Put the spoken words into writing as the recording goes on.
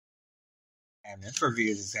And this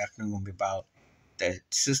review this afternoon going to be about that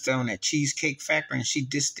sister on that Cheesecake Factory, and she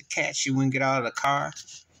dissed the cat. She wouldn't get out of the car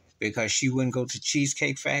because she wouldn't go to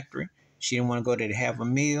Cheesecake Factory. She didn't want to go there to have a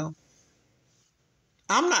meal.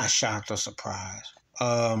 I'm not shocked or surprised.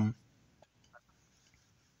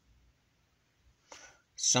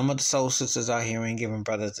 Some of the soul sisters out here ain't giving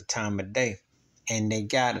brothers the time of day. And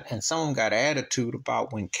some of them got an attitude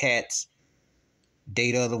about when cats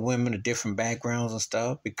date other women of different backgrounds and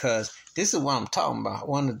stuff, because this is what I'm talking about.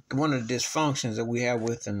 One of the dysfunctions that we have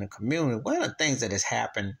within the community, one of the things that has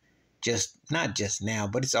happened not just now,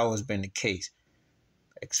 but it's always been the case.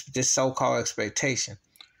 This so-called expectation.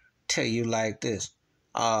 Tell you like this.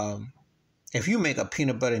 If you make a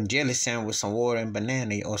peanut butter and jelly sandwich with some water and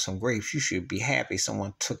banana or some grapes, you should be happy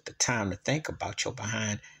someone took the time to think about your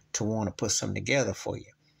behind to want to put something together for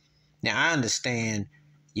you. Now, I understand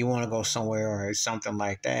you want to go somewhere or something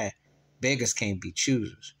like that. Beggars can't be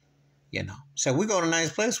choosers, you know. So we go to a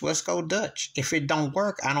nice place, let's go Dutch. If it don't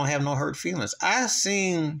work, I don't have no hurt feelings.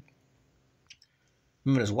 Remember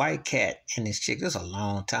this white cat and this chick, this was a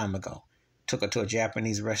long time ago. Took her to a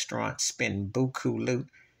Japanese restaurant, spending buku loot,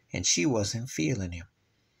 and she wasn't feeling him.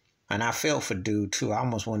 And I felt for dude, too. I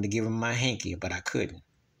almost wanted to give him my hanky, but I couldn't,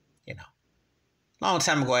 you know. Long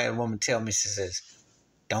time ago, I had a woman tell me, she says,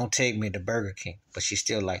 don't take me to Burger King. But she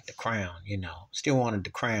still liked the Crown, you know. Still wanted the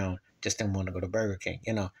Crown, just didn't want to go to Burger King,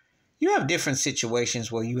 you know. You have different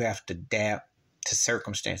situations where you have to adapt to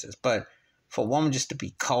circumstances. But for a woman just to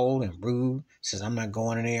be cold and rude, says, I'm not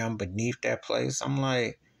going in there, I'm beneath that place. I'm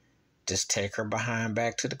like, just take her behind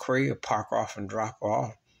back to the crib, park her off and drop her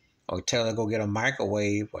off. Or tell her to go get a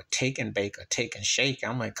microwave or take and bake or take and shake.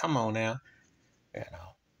 I'm like, come on now. You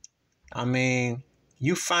know. I mean,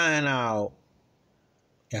 you find out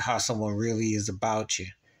how someone really is about you,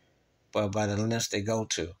 but by the lengths they go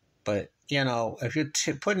to. But, you know, if you're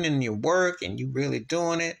putting in your work and you really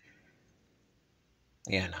doing it,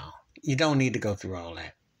 you know, you don't need to go through all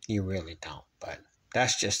that. You really don't. But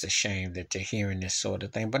that's just a shame that you're hearing this sort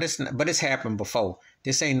of thing. But it's happened before.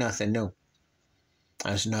 This ain't nothing new.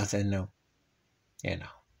 There's nothing new. You know.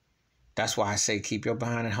 That's why I say keep your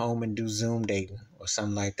behind at home and do Zoom dating or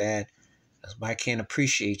something like that. I can't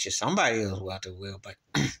appreciate you. Somebody else will, but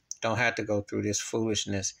don't have to go through this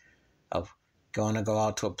foolishness of going to go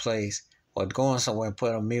out to a place or going somewhere and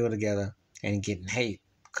put a meal together and getting hate.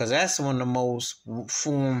 Because that's one of the most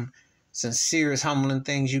sincerest, humbling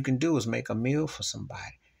things you can do is make a meal for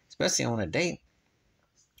somebody, especially on a date.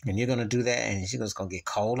 And you're going to do that and she's just going to get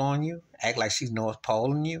cold on you, act like she's North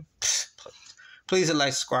Poling you. Please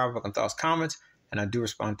like, subscribe, book and thoughts, comments. And I do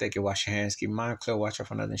respond. Thank you. Wash your hands. Keep your mind clear. Watch out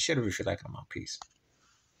for nothing. Shit if you feel like I'm on. Peace.